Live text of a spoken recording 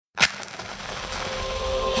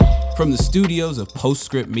From the studios of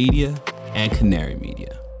Postscript Media and Canary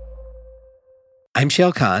Media. I'm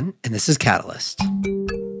Shayle Kann, and this is Catalyst.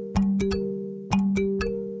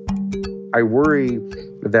 I worry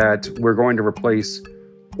that we're going to replace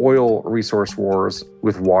oil resource wars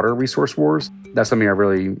with water resource wars. That's something I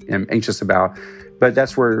really am anxious about. But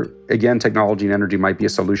that's where, again, technology and energy might be a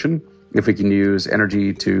solution. If we can use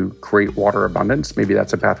energy to create water abundance, maybe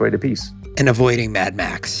that's a pathway to peace. And avoiding Mad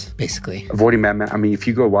Max, basically. Avoiding Mad Max. I mean, if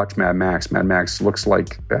you go watch Mad Max looks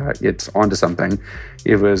like it's onto something.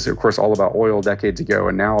 It was, of course, all about oil decades ago,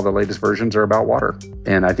 and now the latest versions are about water.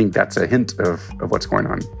 And I think that's a hint of what's going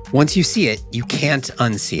on. Once you see it, you can't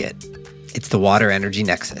unsee it. It's the water-energy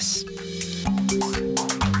nexus.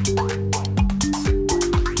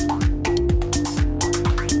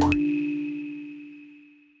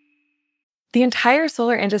 The entire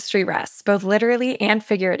solar industry rests, both literally and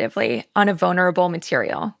figuratively, on a vulnerable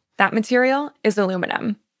material. That material is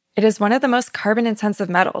aluminum. It is one of the most carbon-intensive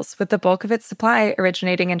metals, with the bulk of its supply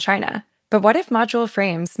originating in China. But what if module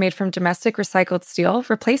frames made from domestic recycled steel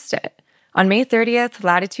replaced it? On May 30th,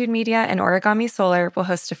 Latitude Media and Origami Solar will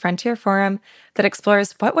host a Frontier Forum that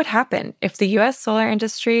explores what would happen if the U.S. solar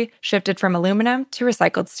industry shifted from aluminum to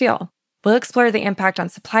recycled steel. We'll explore the impact on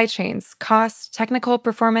supply chains, cost, technical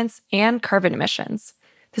performance, and carbon emissions.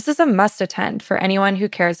 This is a must-attend for anyone who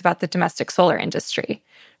cares about the domestic solar industry.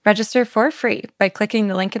 Register for free by clicking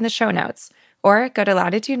the link in the show notes or go to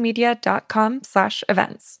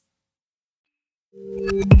latitudemedia.com/events.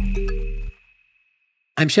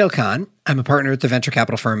 I'm Shayle Kann. I'm a partner at the venture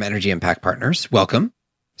capital firm Energy Impact Partners. Welcome.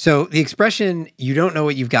 So the expression, you don't know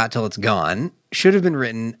what you've got till it's gone, should have been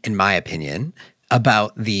written, in my opinion,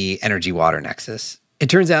 about the energy-water nexus. It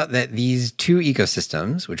turns out that these two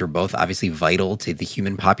ecosystems, which are both obviously vital to the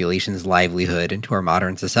human population's livelihood and to our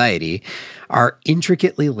modern society, are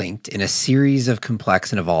intricately linked in a series of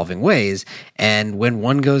complex and evolving ways. And when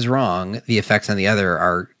one goes wrong, the effects on the other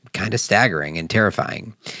are kind of staggering and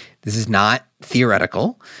terrifying. This is not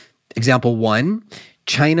theoretical. Example one,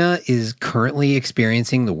 China is currently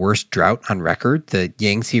experiencing the worst drought on record. The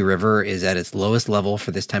Yangtze River is at its lowest level for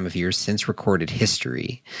this time of year since recorded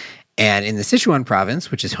history. And in the Sichuan province,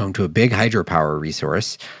 which is home to a big hydropower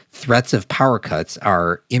resource, threats of power cuts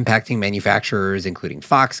are impacting manufacturers, including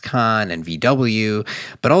Foxconn and VW,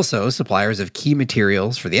 but also suppliers of key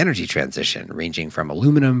materials for the energy transition, ranging from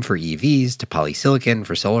aluminum for EVs to polysilicon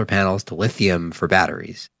for solar panels to lithium for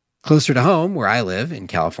batteries. Closer to home, where I live in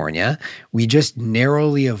California, we just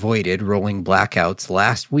narrowly avoided rolling blackouts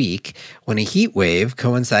last week when a heat wave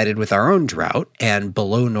coincided with our own drought and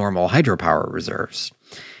below normal hydropower reserves.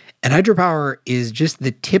 And hydropower is just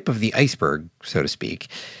the tip of the iceberg, so to speak.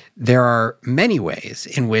 There are many ways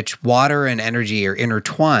in which water and energy are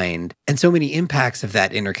intertwined, and so many impacts of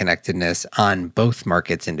that interconnectedness on both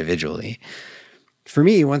markets individually. For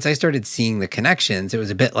me, once I started seeing the connections, it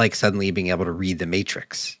was a bit like suddenly being able to read the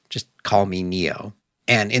Matrix. Just call me Neo.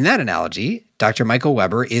 And in that analogy, Dr. Michael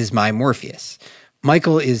Weber is my Morpheus.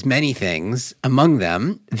 Michael is many things, among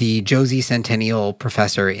them the Josey Centennial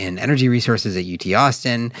Professor in Energy Resources at UT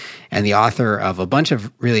Austin and the author of a bunch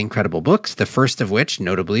of really incredible books, the first of which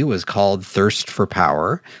notably was called Thirst for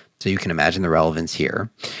Power. So you can imagine the relevance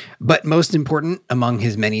here. But most important among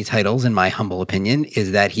his many titles, in my humble opinion,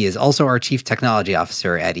 is that he is also our Chief Technology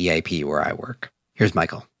Officer at EIP, where I work. Here's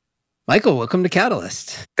Michael. Michael, welcome to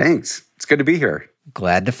Catalyst. Thanks. It's good to be here.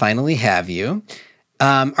 Glad to finally have you.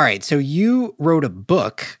 All right, so you wrote a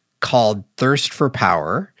book called Thirst for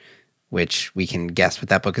Power, which we can guess what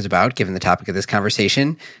that book is about, given the topic of this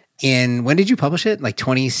conversation. When did you publish it? Like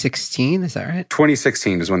 2016, is that right?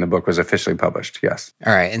 2016 is when the book was officially published, yes.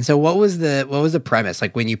 All right, and so what was the premise?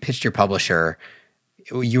 Like when you pitched your publisher,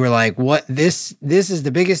 you were like, "What? This is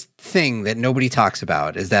the biggest thing that nobody talks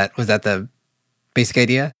about." Was that the basic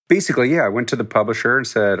idea? Basically, yeah. I went to the publisher and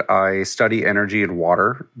said, "I study energy and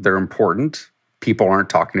water. They're important. People aren't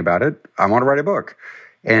talking about it. I want to write a book."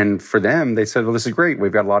 And for them, they said, "Well, this is great.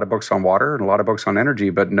 We've got a lot of books on water and a lot of books on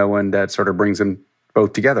energy, but no one that sort of brings them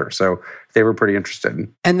both together." So they were pretty interested.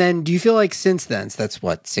 And then do you feel like since then, so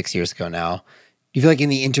that's 6 years ago now, do you feel like in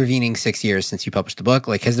the intervening 6 years since you published the book,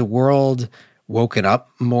 like has the world woken up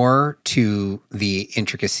more to the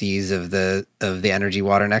intricacies of the energy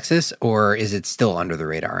water nexus, or is it still under the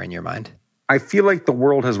radar in your mind? I feel like the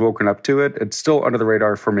world has woken up to it. It's still under the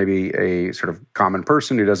radar for maybe a sort of common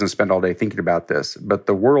person who doesn't spend all day thinking about this. But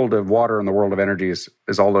the world of water and the world of energy is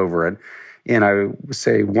all over it. And I would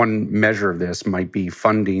say one measure of this might be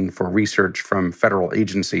funding for research from federal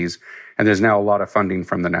agencies. And there's now a lot of funding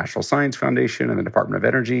from the National Science Foundation and the Department of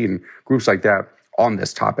Energy and groups like that on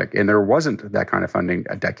this topic. And there wasn't that kind of funding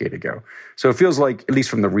a decade ago. So it feels like, at least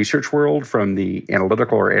from the research world, from the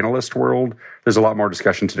analytical or analyst world, there's a lot more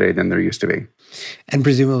discussion today than there used to be. And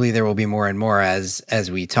presumably there will be more and more as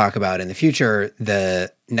we talk about in the future,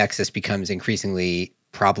 the nexus becomes increasingly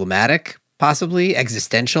problematic, possibly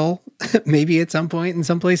existential, maybe at some point in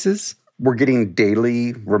some places. We're getting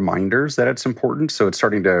daily reminders that it's important. So it's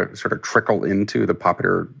starting to sort of trickle into the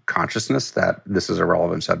popular consciousness that this is a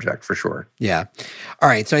relevant subject for sure. Yeah. All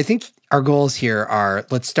right. So I think our goals here are,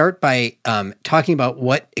 let's start by talking about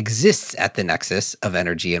what exists at the nexus of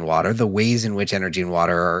energy and water, the ways in which energy and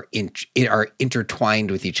water are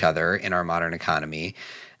intertwined with each other in our modern economy.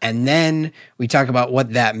 And then we talk about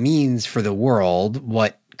what that means for the world,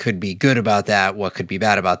 what could be good about that, what could be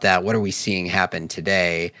bad about that, what are we seeing happen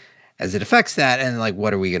today as it affects that, and like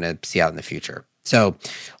what are we going to see out in the future. So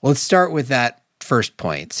let's start with that first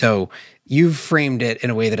point. So you've framed it in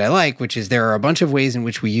a way that I like, which is there are a bunch of ways in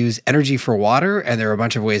which we use energy for water, and there are a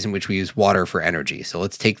bunch of ways in which we use water for energy. So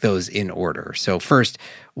let's take those in order. So first,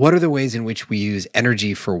 what are the ways in which we use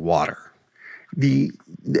energy for water? And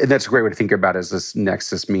that's a great way to think about it, as this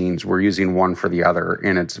nexus means we're using one for the other,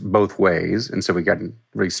 and it's both ways. And so we got to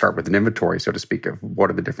really start with an inventory, so to speak, of what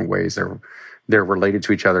are the different ways they're related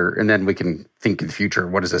to each other. And then we can think in the future,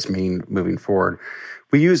 what does this mean moving forward?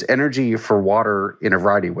 We use energy for water in a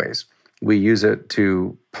variety of ways. We use it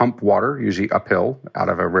to pump water, usually uphill, out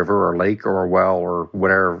of a river or lake or a well or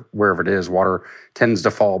wherever it is. Water tends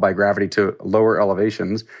to fall by gravity to lower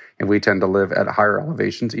elevations, and we tend to live at higher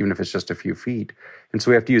elevations, even if it's just a few feet. And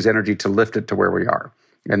so we have to use energy to lift it to where we are.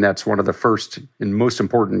 And that's one of the first and most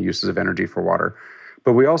important uses of energy for water.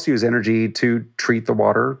 But we also use energy to treat the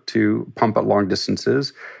water, to pump it long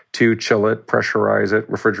distances, to chill it, pressurize it,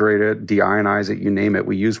 refrigerate it, deionize it, you name it.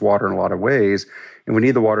 We use water in a lot of ways, and we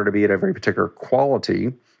need the water to be at a very particular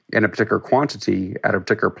quality and a particular quantity at a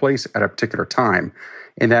particular place at a particular time.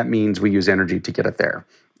 And that means we use energy to get it there.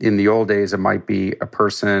 In the old days, it might be a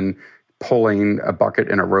person pulling a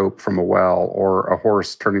bucket and a rope from a well, or a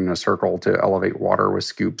horse turning in a circle to elevate water with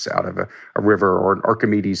scoops out of a river, or an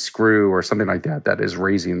Archimedes screw or something like that is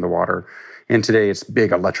raising the water. And today it's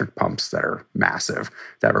big electric pumps that are massive,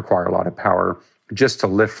 that require a lot of power just to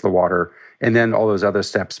lift the water. And then all those other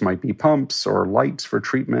steps might be pumps or lights for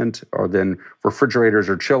treatment, or then refrigerators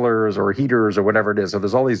or chillers or heaters or whatever it is. So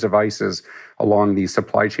there's all these devices along the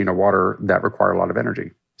supply chain of water that require a lot of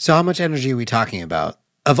energy. So how much energy are we talking about?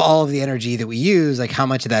 Of all of the energy that we use, like how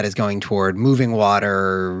much of that is going toward moving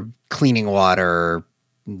water, cleaning water,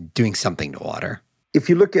 doing something to water? If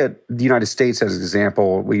you look at the United States as an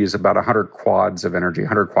example, we use about 100 quads of energy,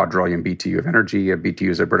 100 quadrillion BTU of energy. A BTU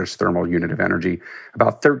is a British thermal unit of energy.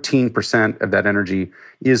 About 13% of that energy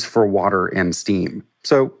is for water and steam.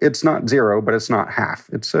 So it's not zero, but it's not half.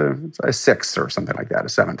 It's a sixth or something like that, a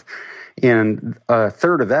seventh. And a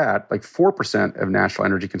third of that, like 4% of national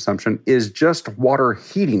energy consumption, is just water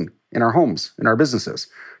heating in our homes, in our businesses,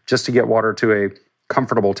 just to get water to a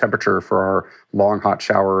comfortable temperature for our long hot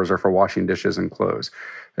showers or for washing dishes and clothes.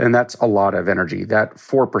 And that's a lot of energy. That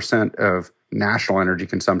 4% of national energy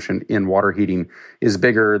consumption in water heating is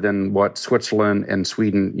bigger than what Switzerland and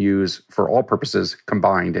Sweden use for all purposes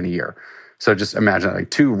combined in a year. So just imagine like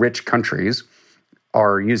two rich countries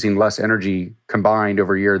are using less energy combined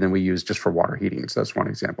over a year than we use just for water heating. So that's one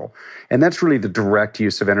example. And that's really the direct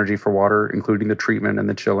use of energy for water, including the treatment and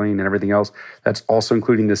the chilling and everything else. That's also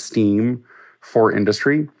including the steam for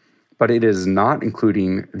industry, but it is not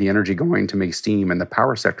including the energy going to make steam in the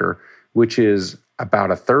power sector, which is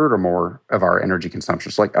about a third or more of our energy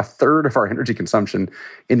consumption. So like a third of our energy consumption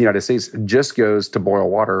in the United States just goes to boil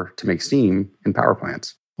water to make steam in power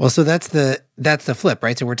plants. Well, so that's the flip,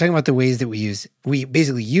 right? So we're talking about the ways that we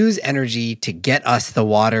basically use energy to get us the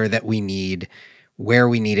water that we need, where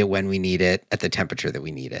we need it, when we need it, at the temperature that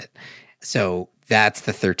we need it. So that's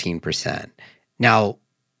the 13%. Now,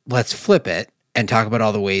 let's flip it and talk about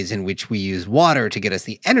all the ways in which we use water to get us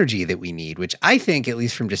the energy that we need, which I think, at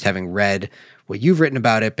least from just having read what you've written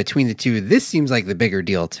about it, between the two, this seems like the bigger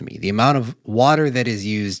deal to me, the amount of water that is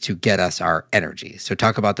used to get us our energy. So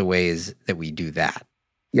talk about the ways that we do that.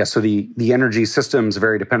 Yeah, so the energy system's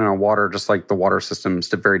very dependent on water, just like the water system's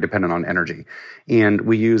very dependent on energy. And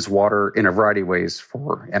we use water in a variety of ways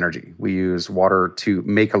for energy. We use water to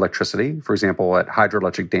make electricity. For example, at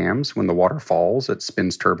hydroelectric dams, when the water falls, it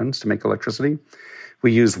spins turbines to make electricity.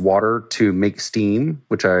 We use water to make steam,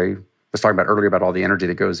 which I was talking about earlier about all the energy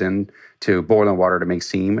that goes in to boiling water to make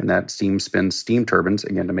steam, and that steam spins steam turbines,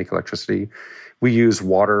 again, to make electricity. We use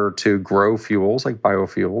water to grow fuels like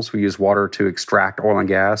biofuels. We use water to extract oil and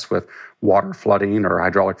gas with water flooding or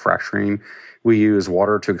hydraulic fracturing. We use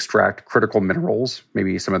water to extract critical minerals,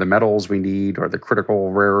 maybe some of the metals we need or the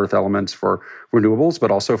critical rare earth elements for renewables,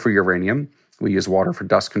 but also for uranium. We use water for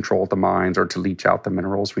dust control at the mines or to leach out the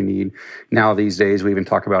minerals we need. Now, these days, we even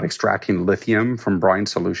talk about extracting lithium from brine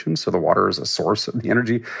solutions. So the water is a source of the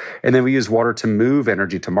energy. And then we use water to move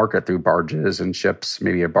energy to market through barges and ships,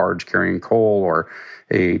 maybe a barge carrying coal or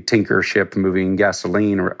a tanker ship moving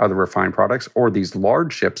gasoline or other refined products, or these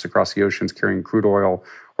large ships across the oceans carrying crude oil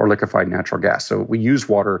or liquefied natural gas. So we use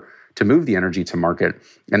water to move the energy to market.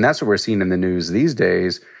 And that's what we're seeing in the news these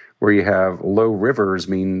days, where you have low rivers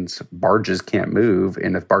means barges can't move.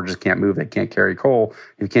 And if barges can't move, they can't carry coal.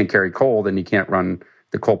 If you can't carry coal, then you can't run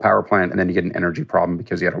the coal power plant, and then you get an energy problem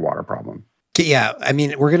because you had a water problem. Yeah, I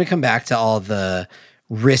mean, we're going to come back to all the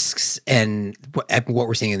risks and what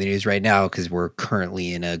we're seeing in the news right now, because we're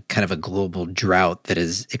currently in a kind of a global drought that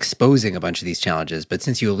is exposing a bunch of these challenges. But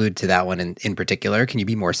since you allude to that one in particular, can you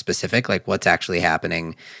be more specific? Like what's actually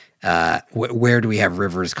happening? Where do we have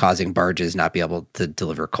rivers causing barges not be able to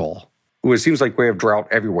deliver coal? Well, it seems like we have drought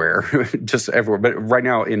everywhere, just everywhere. But right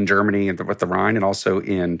now in Germany with the Rhine and also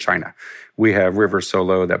in China, we have rivers so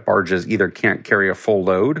low that barges either can't carry a full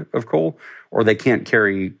load of coal or they can't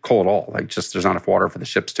carry coal at all. Like just there's not enough water for the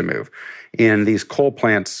ships to move. And these coal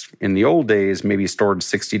plants in the old days maybe stored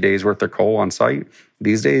 60 days worth of coal on site.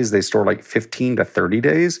 These days they store like 15 to 30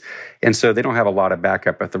 days. And so they don't have a lot of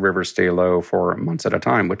backup if the rivers stay low for months at a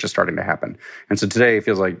time, which is starting to happen. And so today it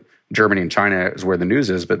feels like Germany and China is where the news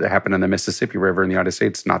is, but it happened in the Mississippi River in the United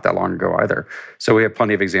States not that long ago either. So we have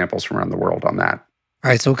plenty of examples from around the world on that. All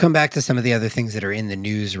right, so we'll come back to some of the other things that are in the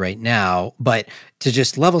news right now. But to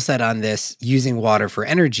just level set on this using water for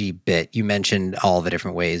energy bit, you mentioned all the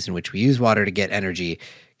different ways in which we use water to get energy.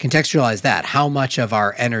 Contextualize that. How much of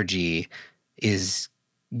our energy is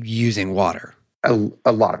using water?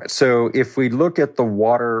 A lot of it. So if we look at the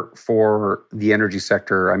water for the energy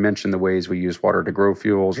sector, I mentioned the ways we use water to grow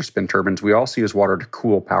fuels or spin turbines. We also use water to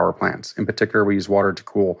cool power plants. In particular, we use water to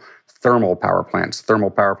cool thermal power plants. Thermal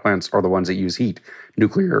power plants are the ones that use heat,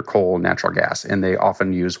 nuclear, coal, natural gas, and they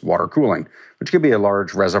often use water cooling, which could be a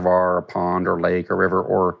large reservoir, a pond or lake or river,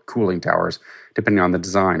 or cooling towers, depending on the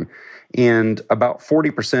design. And about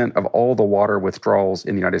 40% of all the water withdrawals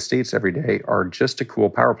in the United States every day are just to cool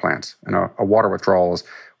power plants. And a water withdrawal is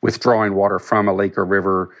withdrawing water from a lake or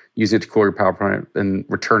river, using it to cool your power plant, and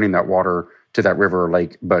returning that water to that river or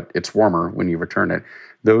lake, but it's warmer when you return it.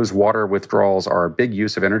 Those water withdrawals are a big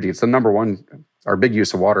use of energy. It's the number one, our big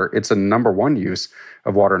use of water. It's a number one use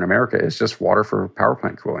of water in America. It's just water for power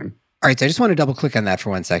plant cooling. All right, so I just want to double click on that for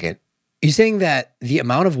 1 second. You're saying that the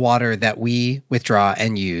amount of water that we withdraw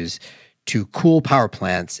and use to cool power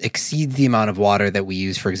plants exceeds the amount of water that we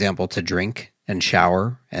use, for example, to drink and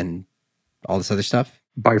shower and all this other stuff?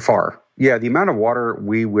 By far. Yeah, the amount of water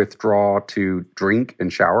we withdraw to drink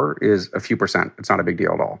and shower is a few percent. It's not a big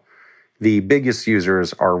deal at all. The biggest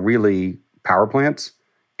users are really power plants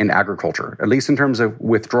and agriculture, at least in terms of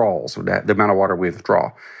withdrawals, the amount of water we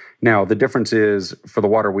withdraw. Now, the difference is for the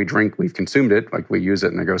water we drink, we've consumed it, like we use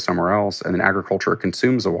it and it goes somewhere else, and then agriculture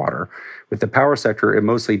consumes the water. With the power sector, it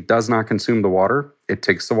mostly does not consume the water. It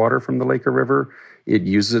takes the water from the lake or river, it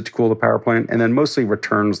uses it to cool the power plant, and then mostly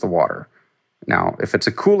returns the water. Now, if it's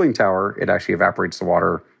a cooling tower, it actually evaporates the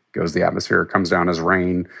water, goes to the atmosphere, comes down as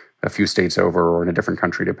rain a few states over or in a different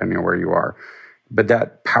country, depending on where you are. But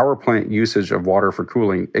that power plant usage of water for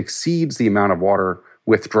cooling exceeds the amount of water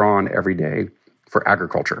withdrawn every day for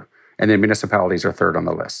agriculture. And then municipalities are third on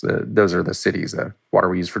the list. Those are the cities, the water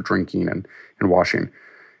we use for drinking and washing.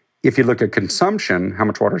 If you look at consumption, how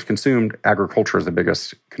much water is consumed, agriculture is the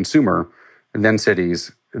biggest consumer, and then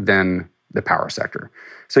cities, then the power sector.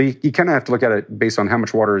 So you kind of have to look at it based on how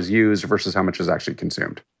much water is used versus how much is actually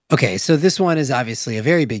consumed. Okay, so this one is obviously a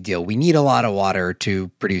very big deal. We need a lot of water to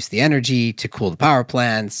produce the energy, to cool the power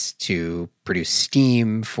plants, to produce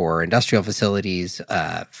steam for industrial facilities,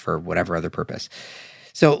 for whatever other purpose.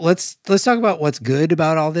 So let's talk about what's good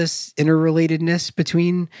about all this interrelatedness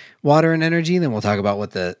between water and energy, and then we'll talk about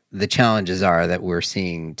what the challenges are that we're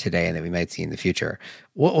seeing today and that we might see in the future.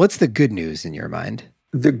 What's the good news in your mind?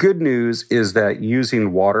 The good news is that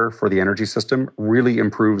using water for the energy system really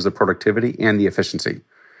improves the productivity and the efficiency.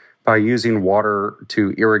 By using water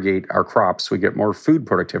to irrigate our crops, we get more food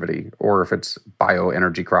productivity, or if it's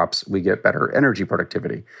bioenergy crops, we get better energy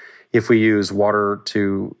productivity. If we use water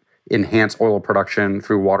to enhance oil production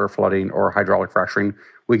through water flooding or hydraulic fracturing,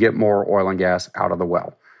 we get more oil and gas out of the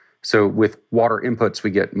well. So with water inputs,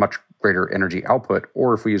 we get much greater energy output.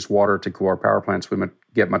 Or if we use water to cool our power plants, we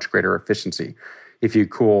get much greater efficiency. If you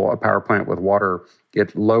cool a power plant with water,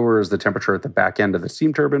 it lowers the temperature at the back end of the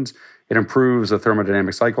steam turbines. It improves the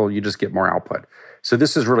thermodynamic cycle. You just get more output. So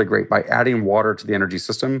this is really great. By adding water to the energy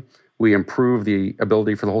system, we improve the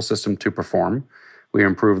ability for the whole system to perform. We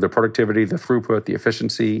improve the productivity, the throughput, the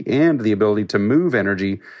efficiency, and the ability to move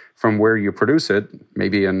energy from where you produce it,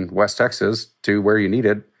 maybe in West Texas, to where you need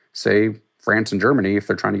it, say France and Germany, if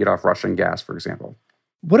they're trying to get off Russian gas, for example.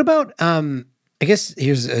 What about, I guess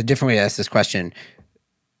here's a different way to ask this question.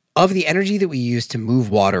 Of the energy that we use to move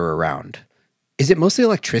water around, is it mostly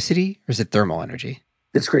electricity or is it thermal energy?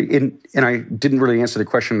 That's great. And I didn't really answer the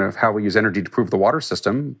question of how we use energy to improve the water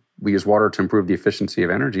system. We use water to improve the efficiency of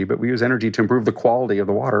energy, but we use energy to improve the quality of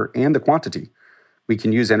the water and the quantity. We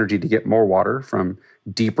can use energy to get more water from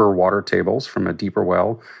deeper water tables, from a deeper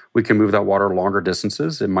well. We can move that water longer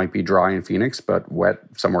distances. It might be dry in Phoenix, but wet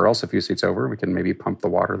somewhere else a few states over. We can maybe pump the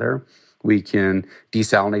water there. We can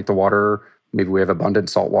desalinate the water. Maybe we have abundant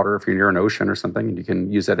salt water if you're near an ocean or something, and you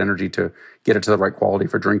can use that energy to get it to the right quality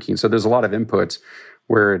for drinking. So there's a lot of inputs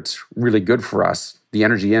where it's really good for us. The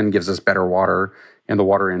energy in gives us better water, and the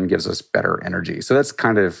water in gives us better energy. So that's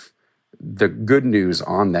kind of the good news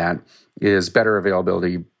on that is better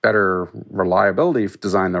availability, better reliability if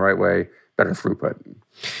designed the right way, better throughput.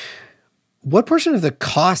 What portion of the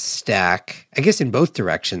cost stack, I guess in both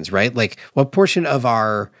directions, right? Like what portion of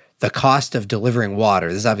the cost of delivering water,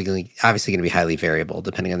 this is obviously going to be highly variable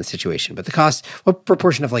depending on the situation, but the cost, what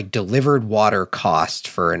proportion of like delivered water cost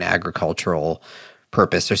for an agricultural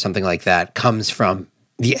purpose or something like that comes from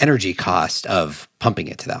the energy cost of pumping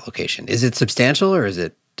it to that location? Is it substantial or is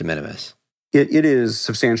it de minimis? It is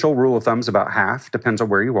substantial. Rule of thumb is about half, depends on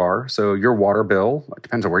where you are. So your water bill,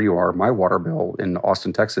 depends on where you are. My water bill in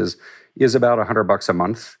Austin, Texas is about $100 a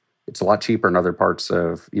month. It's a lot cheaper in other parts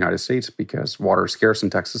of the United States because water is scarce in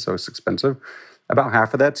Texas, so it's expensive. About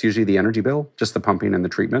half of that's usually the energy bill, just the pumping and the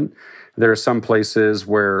treatment. There are some places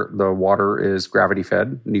where the water is gravity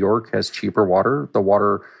fed. New York has cheaper water. The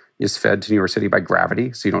water is fed to New York City by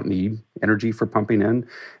gravity, so you don't need energy for pumping in,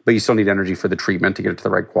 but you still need energy for the treatment to get it to the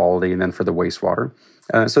right quality and then for the wastewater.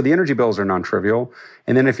 So the energy bills are non-trivial.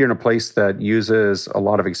 And then if you're in a place that uses a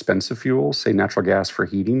lot of expensive fuels, say natural gas for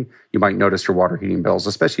heating, you might notice your water heating bills,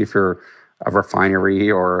 especially if you're a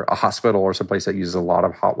refinery or a hospital or someplace that uses a lot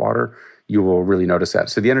of hot water, you will really notice that.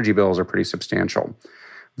 So the energy bills are pretty substantial.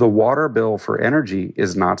 The water bill for energy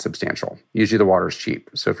is not substantial. Usually the water is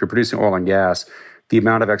cheap. So if you're producing oil and gas, the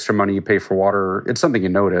amount of extra money you pay for water, it's something you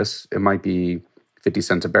notice. It might be 50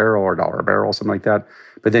 cents a barrel or $1 a barrel, something like that.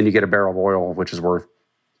 But then you get a barrel of oil, which is worth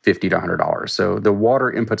 $50 to $100. So the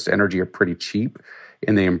water inputs to energy are pretty cheap,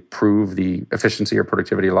 and they improve the efficiency or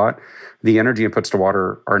productivity a lot. The energy inputs to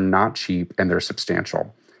water are not cheap, and they're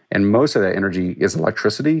substantial. And most of that energy is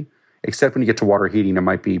electricity, except when you get to water heating, it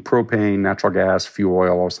might be propane, natural gas, fuel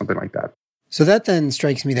oil, or something like that. So that then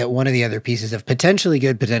strikes me that one of the other pieces of potentially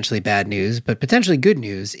good, potentially bad news, but potentially good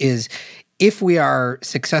news is if we are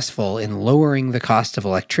successful in lowering the cost of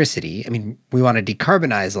electricity, I mean, we want to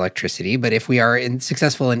decarbonize electricity, but if we are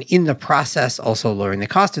successful in the process also lowering the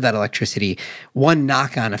cost of that electricity, one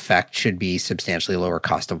knock-on effect should be substantially lower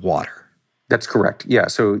cost of water. That's correct. Yeah.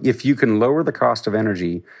 So if you can lower the cost of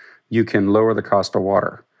energy, you can lower the cost of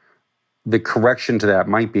water. The correction to that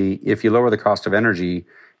might be if you lower the cost of energy,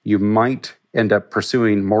 you might end up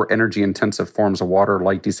pursuing more energy-intensive forms of water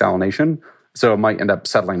like desalination. So it might end up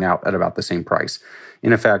settling out at about the same price.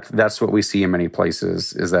 And in fact, that's what we see in many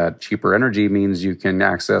places, is that cheaper energy means you can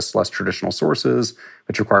access less traditional sources,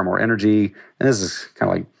 which require more energy. And this is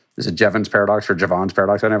kind of like, is it Jevons paradox or Javon's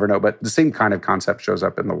paradox? I never know, but the same kind of concept shows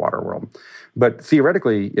up in the water world. But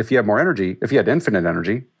theoretically, if you have more energy, if you had infinite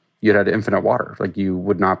energy, you'd have infinite water. Like you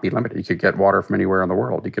would not be limited. You could get water from anywhere in the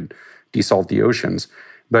world. You could desalt the oceans.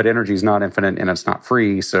 But energy is not infinite and it's not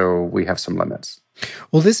free, so we have some limits.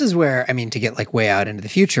 Well, this is where, I mean, to get like way out into the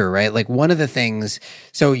future, right? Like one of the things,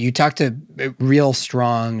 so you talk to real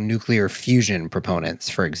strong nuclear fusion proponents,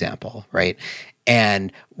 for example, right?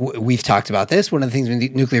 And we've talked about this. One of the things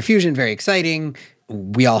with nuclear fusion, very exciting.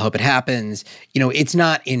 We all hope it happens. You know, it's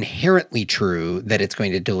not inherently true that it's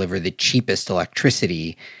going to deliver the cheapest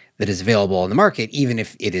electricity that is available on the market, even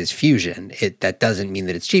if it is fusion. That doesn't mean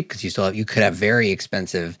that it's cheap because you could have very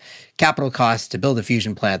expensive capital costs to build a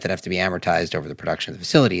fusion plant that have to be amortized over the production of the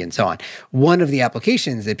facility and so on. One of the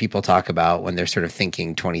applications that people talk about when they're sort of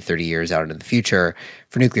thinking 20, 30 years out into the future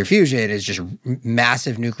for nuclear fusion is just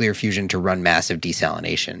massive nuclear fusion to run massive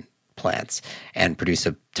desalination plants and produce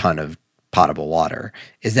a ton of potable water.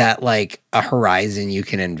 Is that like a horizon you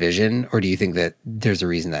can envision, or do you think that there's a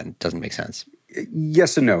reason that doesn't make sense?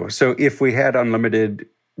 Yes and no. So if we had unlimited,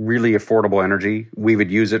 really affordable energy, we would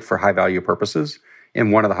use it for high-value purposes.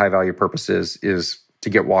 And one of the high-value purposes is to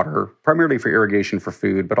get water, primarily for irrigation, for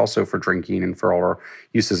food, but also for drinking and for all our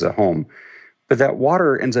uses at home. But that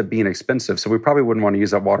water ends up being expensive, so we probably wouldn't want to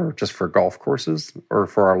use that water just for golf courses or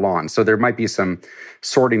for our lawns. So there might be some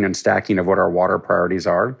sorting and stacking of what our water priorities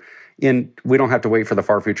are. And we don't have to wait for the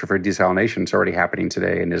far future for desalination. It's already happening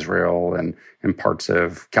today in Israel and in parts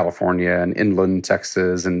of California and inland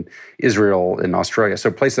Texas and Israel and Australia. So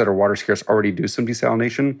places that are water scarce already do some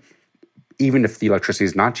desalination, even if the electricity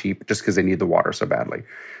is not cheap, just because they need the water so badly.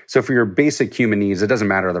 So for your basic human needs, it doesn't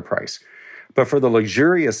matter the price. But for the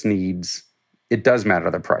luxurious needs, it does matter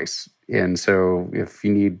the price. And so if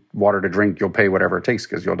you need water to drink, you'll pay whatever it takes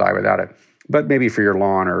because you'll die without it. But maybe for your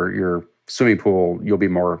lawn or your swimming pool, you'll be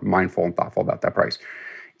more mindful and thoughtful about that price.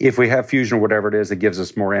 If we have fusion or whatever it is that gives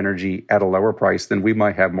us more energy at a lower price, then we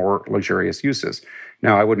might have more luxurious uses.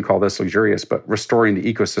 Now, I wouldn't call this luxurious, but restoring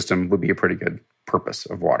the ecosystem would be a pretty good purpose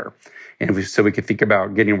of water. And so we could think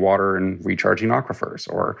about getting water and recharging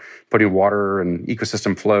aquifers, or putting water and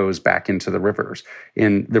ecosystem flows back into the rivers.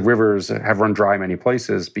 And the rivers have run dry many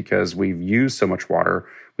places because we've used so much water.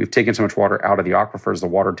 We've taken so much water out of the aquifers, the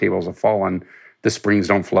water tables have fallen, the springs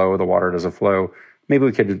don't flow, the water doesn't flow. Maybe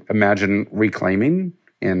we could imagine reclaiming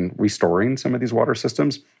and restoring some of these water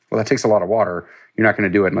systems. Well, that takes a lot of water. You're not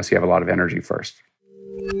going to do it unless you have a lot of energy first.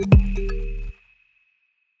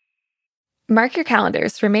 Mark your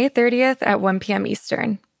calendars for May 30th at 1 p.m.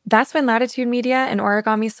 Eastern. That's when Latitude Media and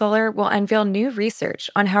Origami Solar will unveil new research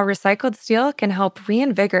on how recycled steel can help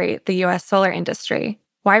reinvigorate the U.S. solar industry.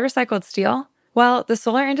 Why recycled steel? Well, the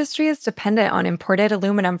solar industry is dependent on imported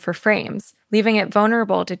aluminum for frames, leaving it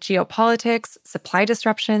vulnerable to geopolitics, supply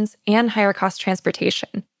disruptions, and higher cost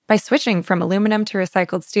transportation. By switching from aluminum to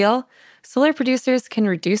recycled steel, solar producers can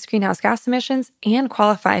reduce greenhouse gas emissions and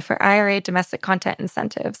qualify for IRA domestic content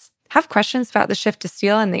incentives. Have questions about the shift to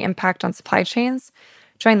steel and the impact on supply chains?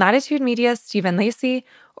 Join Latitude Media's Stephen Lacey,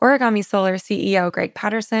 Origami Solar CEO Greg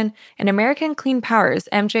Patterson, and American Clean Power's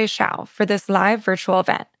MJ Shao for this live virtual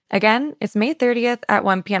event. Again, it's May 30th at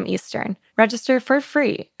 1 p.m. Eastern. Register for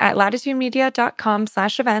free at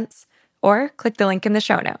latitudemedia.com/events or click the link in the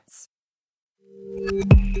show notes.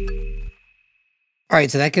 All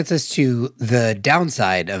right, so that gets us to the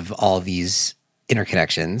downside of all these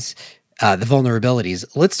interconnections, the vulnerabilities.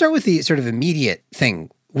 Let's start with the sort of immediate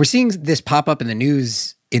thing. We're seeing this pop up in the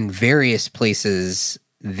news in various places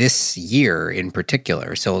this year in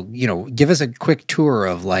particular. So, give us a quick tour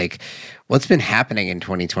of like what's been happening in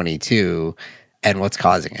 2022 and what's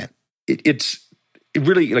causing it. It's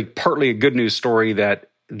really like partly a good news story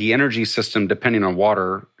that the energy system, depending on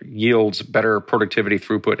water, yields better productivity,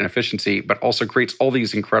 throughput, and efficiency, but also creates all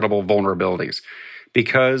these incredible vulnerabilities.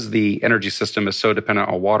 Because the energy system is so dependent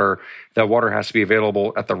on water, that water has to be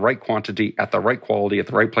available at the right quantity, at the right quality, at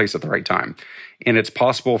the right place, at the right time. And it's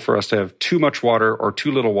possible for us to have too much water or too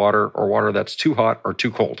little water, or water that's too hot or too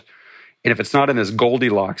cold. And if it's not in this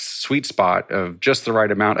Goldilocks sweet spot of just the right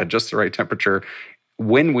amount at just the right temperature,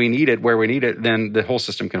 when we need it, where we need it, then the whole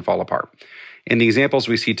system can fall apart. And the examples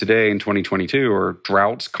we see today in 2022 are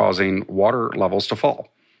droughts causing water levels to fall.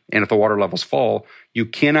 And if the water levels fall, you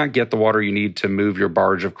cannot get the water you need to move your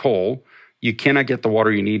barge of coal. You cannot get the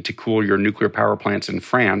water you need to cool your nuclear power plants in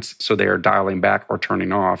France, so they are dialing back or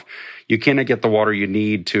turning off. You cannot get the water you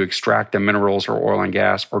need to extract the minerals or oil and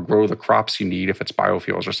gas or grow the crops you need if it's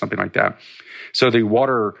biofuels or something like that. So the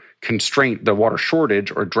water constraint, the water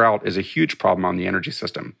shortage or drought is a huge problem on the energy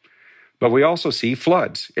system. But we also see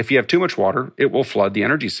floods. If you have too much water, it will flood the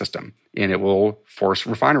energy system and it will force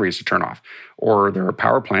refineries to turn off. Or there are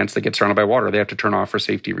power plants that get surrounded by water. They have to turn off for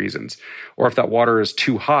safety reasons. Or if that water is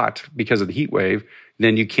too hot because of the heat wave,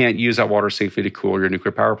 then you can't use that water safely to cool your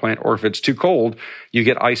nuclear power plant. Or if it's too cold, you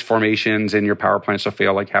get ice formations and your power plants will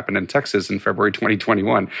fail, like happened in Texas in February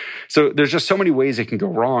 2021. So there's just so many ways it can go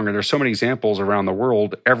wrong. And there's so many examples around the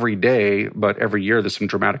world every day, but every year there's some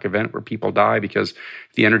dramatic event where people die because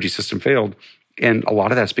the energy system failed. And a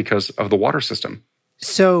lot of that's because of the water system.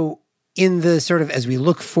 So in the sort of, as we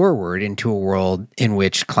look forward into a world in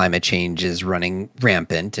which climate change is running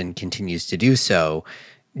rampant and continues to do so,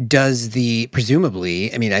 does presumably,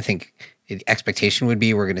 I think the expectation would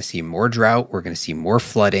be we're going to see more drought, we're going to see more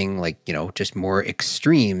flooding, just more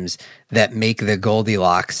extremes that make the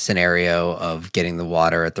Goldilocks scenario of getting the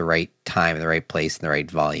water at the right time, in the right place, in the right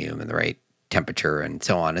volume, and the right temperature, and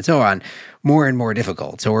so on, more and more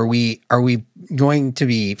difficult. So are we going to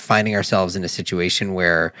be finding ourselves in a situation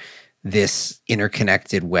where this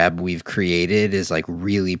interconnected web we've created is like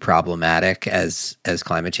really problematic as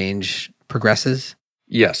climate change progresses?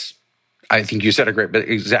 Yes. I think you said it great, but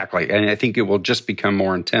exactly. And I think it will just become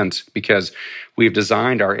more intense because we've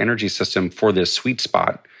designed our energy system for this sweet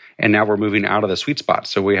spot. And now we're moving out of the sweet spot.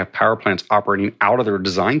 So we have power plants operating out of their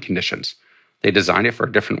design conditions. They designed it for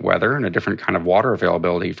a different weather and a different kind of water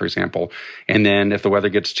availability, for example. And then if the weather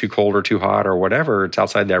gets too cold or too hot or whatever, it's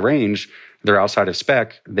outside that range, they're outside of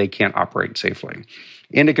spec, they can't operate safely.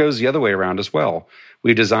 And it goes the other way around as well.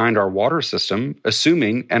 We designed our water system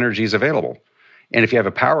assuming energy is available. And if you have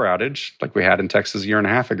a power outage, like we had in Texas a year and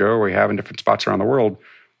a half ago, or we have in different spots around the world,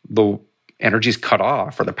 the energy's cut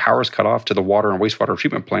off or the power's cut off to the water and wastewater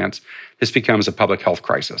treatment plants, this becomes a public health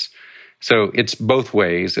crisis. So it's both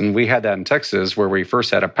ways. And we had that in Texas where we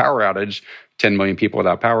first had a power outage, 10 million people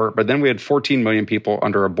without power, but then we had 14 million people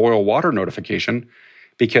under a boil water notification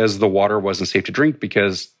because the water wasn't safe to drink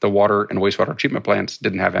because the water and wastewater treatment plants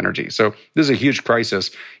didn't have energy. So this is a huge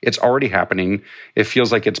crisis. It's already happening. It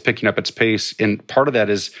feels like it's picking up its pace. And part of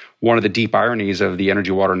that is one of the deep ironies of the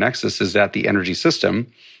energy water nexus is that the energy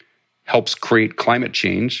system helps create climate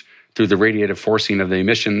change through the radiative forcing of the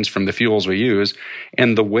emissions from the fuels we use.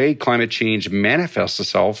 And the way climate change manifests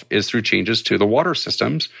itself is through changes to the water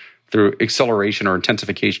systems, through acceleration or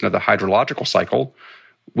intensification of the hydrological cycle,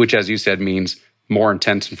 which, as you said, means more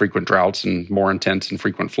intense and frequent droughts and more intense and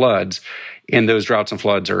frequent floods. And those droughts and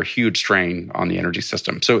floods are a huge strain on the energy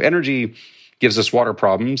system. So energy gives us water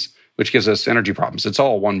problems, which gives us energy problems. It's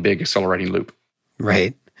all one big accelerating loop.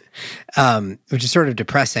 Right. Which is sort of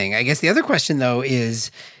depressing. I guess the other question, though,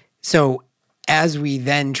 is, so as we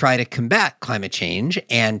then try to combat climate change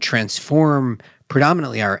and transform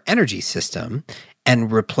predominantly our energy system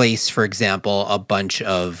and replace, for example, a bunch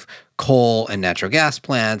of coal and natural gas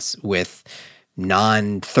plants with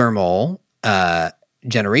non-thermal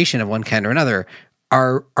generation of one kind or another,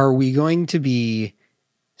 are we going to be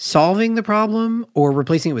solving the problem or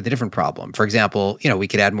replacing it with a different problem? For example, we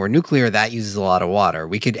could add more nuclear, that uses a lot of water.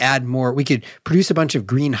 We could produce a bunch of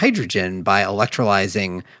green hydrogen by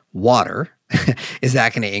electrolyzing water. Is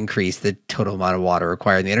that going to increase the total amount of water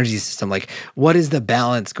required in the energy system? Like, what is the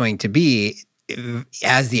balance going to be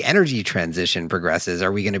as the energy transition progresses?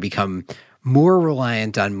 Are we going to become more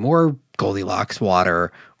reliant on more Goldilocks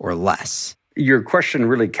water or less? Your question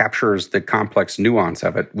really captures the complex nuance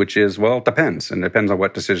of it, which is, well, it depends. And it depends on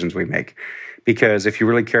what decisions we make. Because if you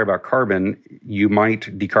really care about carbon, you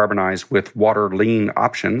might decarbonize with water lean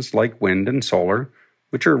options like wind and solar,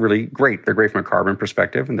 which are really great. They're great from a carbon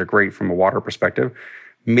perspective and they're great from a water perspective.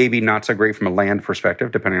 Maybe not so great from a land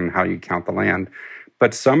perspective, depending on how you count the land.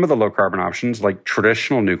 But some of the low carbon options, like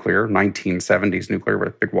traditional nuclear, 1970s nuclear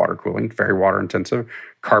with big water cooling, very water intensive.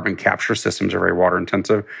 Carbon capture systems are very water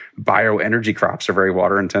intensive. Bioenergy crops are very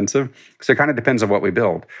water intensive. So it kind of depends on what we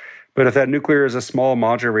build. But if that nuclear is a small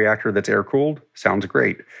modular reactor that's air cooled, sounds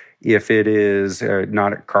great. If it is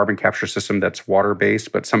not a carbon capture system that's water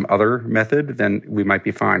based, but some other method, then we might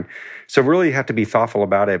be fine. So really you have to be thoughtful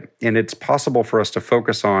about it. And it's possible for us to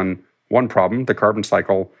focus on one problem, the carbon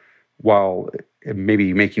cycle, while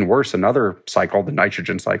maybe making worse another cycle, the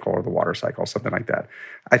nitrogen cycle or the water cycle, something like that.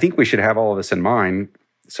 I think we should have all of this in mind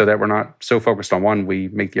so that we're not so focused on one, we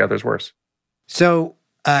make the others worse. So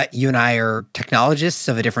you and I are technologists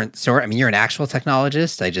of a different sort. I mean, you're an actual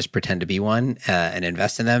technologist. I just pretend to be one and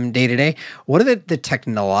invest in them day to day. What are the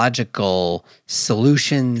technological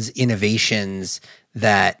solutions, innovations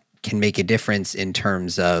that can make a difference in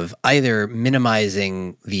terms of either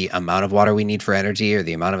minimizing the amount of water we need for energy or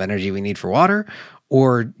the amount of energy we need for water,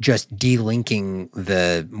 or just delinking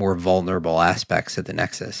the more vulnerable aspects of the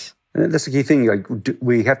nexus? And that's the key thing. Like,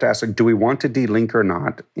 we have to ask, do we want to delink or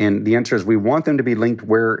not? And the answer is we want them to be linked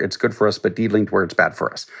where it's good for us, but delinked where it's bad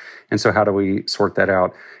for us. And so how do we sort that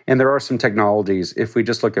out? And there are some technologies. If we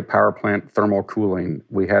just look at power plant thermal cooling,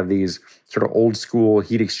 we have these sort of old school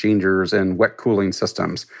heat exchangers and wet cooling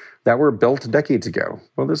systems that were built decades ago.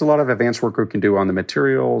 Well, there's a lot of advanced work we can do on the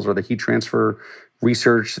materials or the heat transfer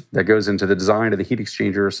research that goes into the design of the heat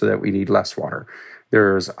exchanger so that we need less water.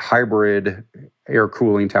 There's hybrid air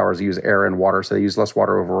cooling towers that use air and water, so they use less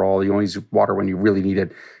water overall. You only use water when you really need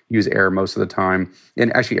it. Use air most of the time.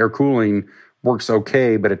 And actually, air cooling works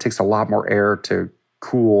okay, but it takes a lot more air to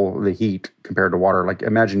cool the heat compared to water. Like,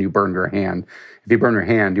 imagine you burn your hand. If you burn your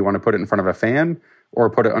hand, you want to put it in front of a fan or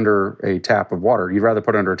put it under a tap of water. You'd rather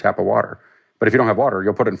put it under a tap of water. But if you don't have water,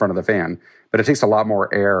 you'll put it in front of the fan. But it takes a lot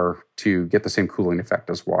more air to get the same cooling effect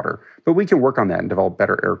as water. But we can work on that and develop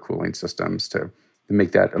better air cooling systems to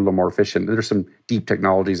make that a little more efficient. There's some deep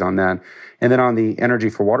technologies on that. And then on the energy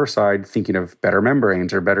for water side, thinking of better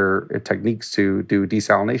membranes or better techniques to do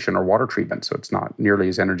desalination or water treatment, so it's not nearly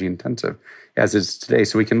as energy intensive as is today.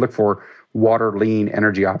 So we can look for water lean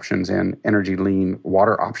energy options and energy lean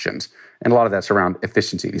water options. And a lot of that's around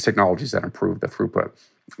efficiency, these technologies that improve the throughput.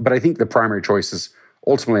 But I think the primary choice is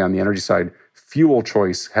ultimately on the energy side. Fuel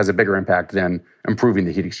choice has a bigger impact than improving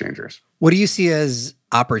the heat exchangers. What do you see as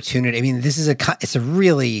opportunity? I mean, this is it's a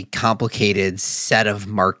really complicated set of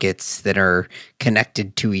markets that are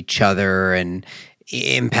connected to each other and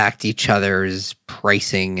impact each other's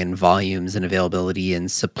pricing and volumes and availability and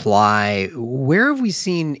supply. Where have we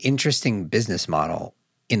seen interesting business model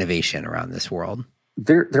innovation around this world?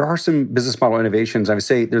 There are some business model innovations. I would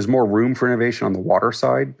say there's more room for innovation on the water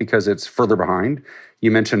side because it's further behind. You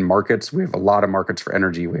mentioned markets. We have a lot of markets for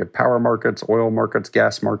energy. We have power markets, oil markets,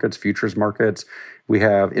 gas markets, futures markets. We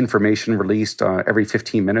have information released every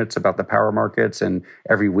 15 minutes about the power markets and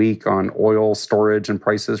every week on oil storage and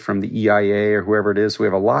prices from the EIA or whoever it is. So we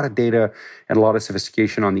have a lot of data and a lot of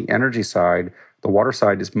sophistication on the energy side. The water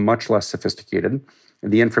side is much less sophisticated.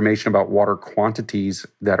 The information about water quantities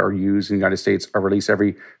that are used in the United States are released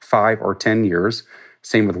every 5 or 10 years.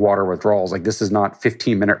 Same with water withdrawals. Like, this is not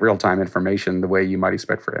 15-minute real-time information the way you might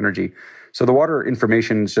expect for energy. So the water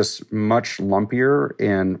information is just much lumpier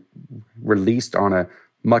and released on a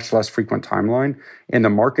much less frequent timeline. And the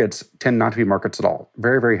markets tend not to be markets at all.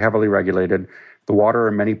 Very, very heavily regulated. The water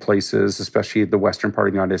in many places, especially the western part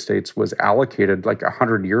of the United States, was allocated like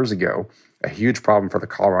 100 years ago. A huge problem for the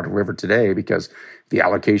Colorado River today because the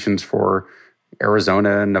allocations for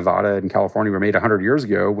Arizona and Nevada and California were made 100 years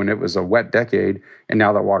ago when it was a wet decade, and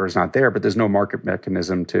now that water is not there, but there's no market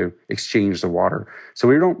mechanism to exchange the water. So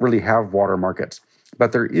we don't really have water markets.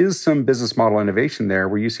 But there is some business model innovation there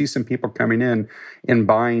where you see some people coming in and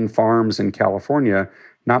buying farms in California,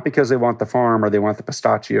 not because they want the farm or they want the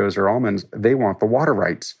pistachios or almonds, they want the water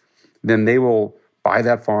rights. Then they will buy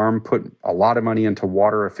that farm, put a lot of money into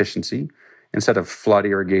water efficiency instead of flood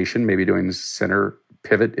irrigation, maybe doing center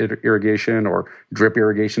pivot irrigation or drip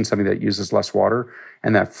irrigation, something that uses less water.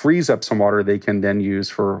 And that frees up some water they can then use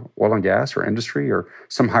for oil and gas or industry or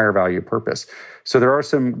some higher value purpose. So there are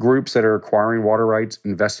some groups that are acquiring water rights,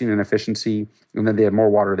 investing in efficiency, and then they have more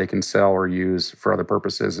water they can sell or use for other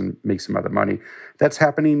purposes and make some other money. That's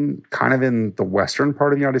happening kind of in the western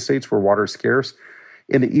part of the United States where water is scarce.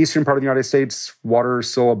 In the eastern part of the United States, water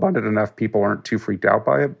is still abundant enough. People aren't too freaked out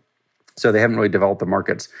by it. So they haven't really developed the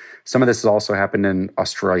markets. Some of this has also happened in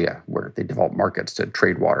Australia, where they develop markets to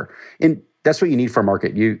trade water. And that's what you need for a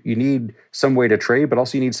market. You need some way to trade, but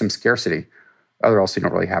also you need some scarcity. Or else you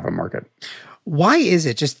don't really have a market. Why is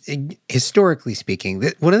it, just historically speaking,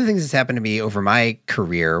 that one of the things that's happened to me over my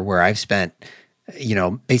career where I've spent,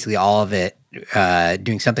 basically all of it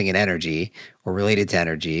doing something in energy or related to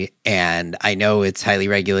energy. And I know it's highly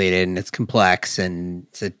regulated and it's complex and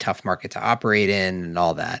it's a tough market to operate in and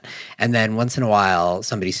all that. And then once in a while,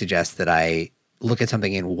 somebody suggests that I look at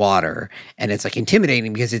something in water and it's like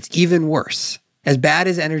intimidating because it's even worse. As bad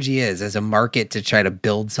as energy is as a market to try to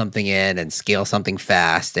build something in and scale something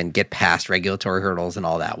fast and get past regulatory hurdles and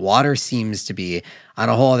all that, water seems to be on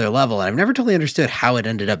a whole other level. And I've never totally understood how it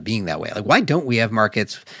ended up being that way. Like, why don't we have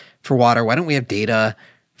markets for water? Why don't we have data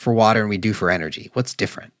for water and we do for energy? What's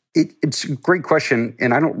different? It's a great question,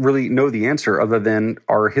 and I don't really know the answer other than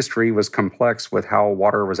our history was complex with how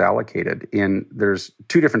water was allocated. And there's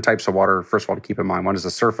two different types of water, first of all, to keep in mind. One is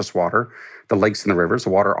the surface water, the lakes and the rivers, the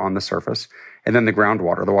water on the surface, and then the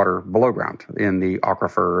groundwater, the water below ground in the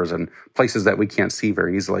aquifers and places that we can't see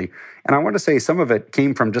very easily. And I want to say some of it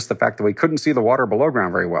came from just the fact that we couldn't see the water below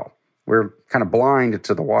ground very well. We're kind of blind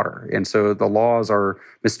to the water. And so the laws are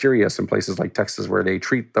mysterious in places like Texas where they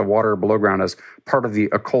treat the water below ground as part of the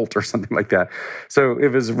occult or something like that. So it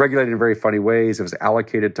was regulated in very funny ways. It was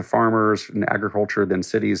allocated to farmers and agriculture, then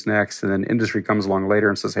cities next. And then industry comes along later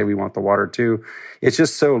and says, hey, we want the water too. It's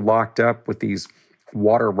just so locked up with these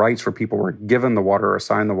water rights where people were given the water or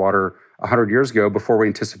assigned the water 100 years ago before we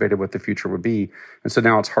anticipated what the future would be. And so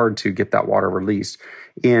now it's hard to get that water released.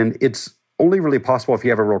 And it's only really possible if you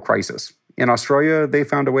have a real crisis. In Australia, they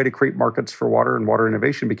found a way to create markets for water and water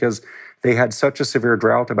innovation because they had such a severe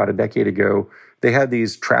drought about a decade ago. They had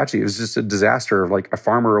these tragedies. It was just a disaster of like a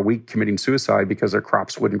farmer a week committing suicide because their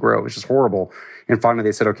crops wouldn't grow. It was just horrible. And finally,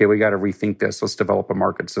 they said, okay, we got to rethink this. Let's develop a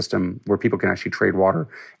market system where people can actually trade water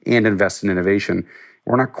and invest in innovation.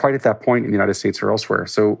 We're not quite at that point in the United States or elsewhere.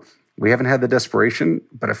 So we haven't had the desperation,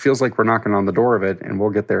 but it feels like we're knocking on the door of it, and we'll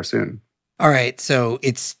get there soon. All right, so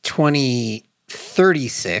it's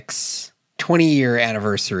 2036. 20-year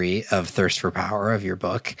anniversary of Thirst for Power, of your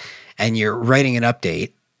book, and you're writing an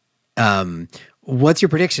update. What's your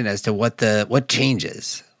prediction as to what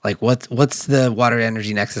changes? Like what's the water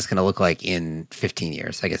energy nexus going to look like in 15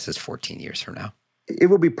 years? I guess it's 14 years from now. It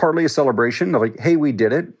will be partly a celebration of like, hey, we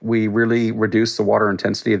did it. We really reduced the water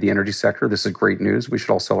intensity of the energy sector. This is great news. We should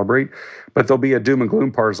all celebrate. But there'll be a doom and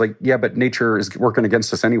gloom part. It's like, yeah, but nature is working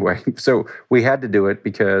against us anyway. So we had to do it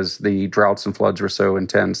because the droughts and floods were so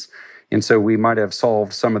intense. And so we might have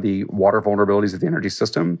solved some of the water vulnerabilities of the energy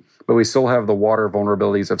system, but we still have the water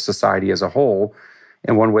vulnerabilities of society as a whole.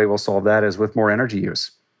 And one way we'll solve that is with more energy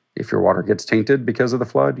use. If your water gets tainted because of the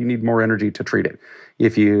flood, you need more energy to treat it.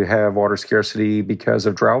 If you have water scarcity because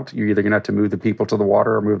of drought, you're either going to have to move the people to the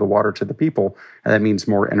water or move the water to the people. And that means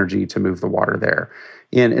more energy to move the water there.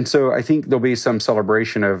 And so I think there'll be some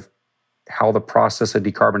celebration of how the process of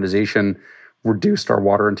decarbonization reduced our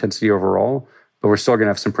water intensity overall, but we're still going to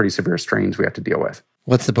have some pretty severe strains we have to deal with.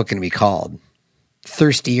 What's the book going to be called?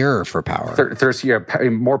 Thirstier for Power?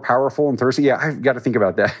 More powerful and thirsty. Yeah, I've got to think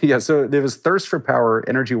about that. Yeah, so there was Thirst for Power,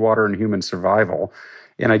 Energy, Water, and Human Survival.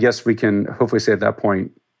 And I guess we can hopefully say at that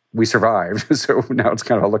point, we survived. So now it's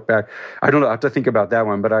kind of a look back. I don't know. I have to think about that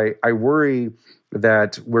one. But I worry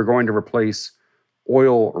that we're going to replace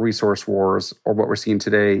oil resource wars, or what we're seeing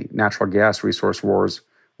today, natural gas resource wars,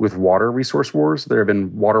 with water resource wars. There have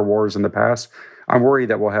been water wars in the past. I'm worried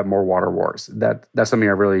that we'll have more water wars. That's something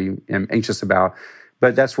I really am anxious about.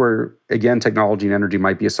 But that's where, again, technology and energy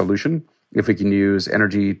might be a solution. If we can use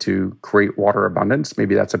energy to create water abundance,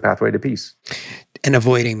 maybe that's a pathway to peace. And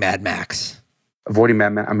avoiding Mad Max. Avoiding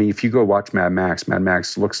Mad Max. I mean, if you go watch Mad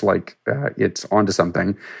Max looks like it's onto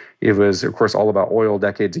something. It was, of course, all about oil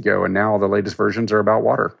decades ago, and now the latest versions are about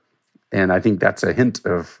water. And I think that's a hint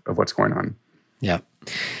of what's going on. Yeah.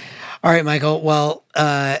 All right, Michael. Well,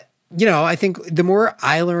 I think the more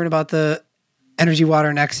I learn about the energy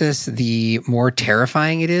water nexus, the more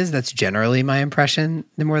terrifying it is. That's generally my impression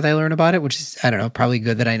the more that I learn about it, which is, I don't know, probably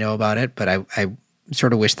good that I know about it, but I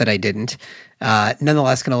sort of wish that I didn't.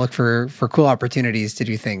 Nonetheless, going to look for cool opportunities to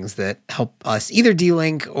do things that help us either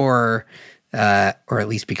de-link or at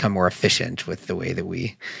least become more efficient with the way that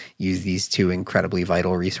we use these two incredibly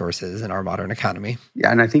vital resources in our modern economy.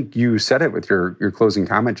 Yeah, and I think you said it with your closing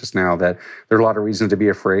comment just now, that there are a lot of reasons to be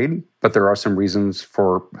afraid, but there are some reasons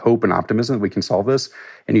for hope and optimism that we can solve this.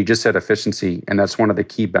 And you just said efficiency, and that's one of the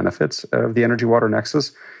key benefits of the energy water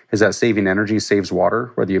nexus, is that saving energy saves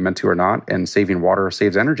water, whether you're meant to or not, and saving water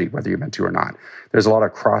saves energy, whether you're meant to or not. There's a lot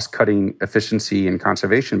of cross-cutting efficiency and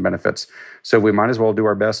conservation benefits. So we might as well do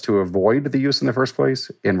our best to avoid the use in the first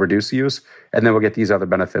place and reduce the use, and then we'll get these other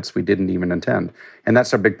benefits we didn't even intend. And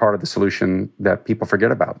that's a big part of the solution that people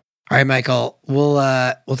forget about. All right, Michael, we'll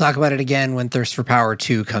talk about it again when Thirst for Power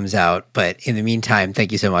 2 comes out. But in the meantime,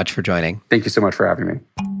 thank you so much for joining. Thank you so much for having me.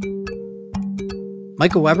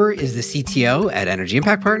 Michael Weber is the CTO at Energy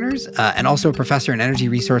Impact Partners and also a professor in energy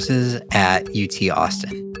resources at UT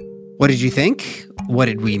Austin. What did you think? What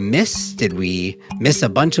did we miss? Did we miss a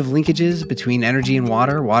bunch of linkages between energy and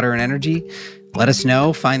water and energy? Let us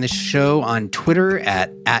know. Find the show on Twitter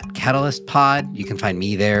at CatalystPod. You can find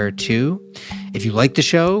me there too. If you like the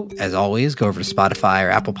show, as always, go over to Spotify or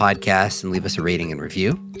Apple Podcasts and leave us a rating and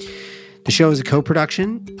review. The show is a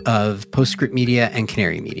co-production of Postscript Media and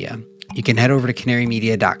Canary Media. You can head over to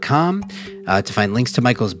canarymedia.com to find links to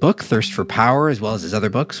Michael's book, Thirst for Power, as well as his other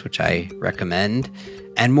books, which I recommend,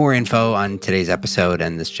 and more info on today's episode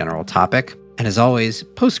and this general topic. And as always,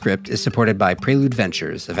 Postscript is supported by Prelude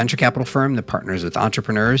Ventures, a venture capital firm that partners with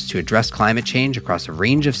entrepreneurs to address climate change across a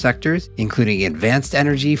range of sectors, including advanced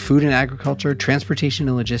energy, food and agriculture, transportation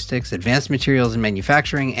and logistics, advanced materials and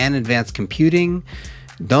manufacturing, and advanced computing.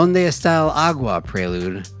 ¿Dónde está el agua,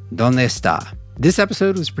 Prelude? ¿Dónde está? This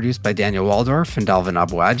episode was produced by Daniel Waldorf and Dalvin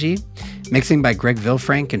Abuaji, mixing by Greg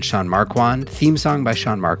Vilfrank and Sean Marquand, theme song by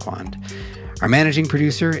Sean Marquand. Our managing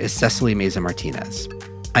producer is Cecily Meza Martinez.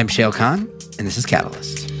 I'm Shayle Kann, and this is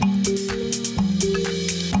Catalyst.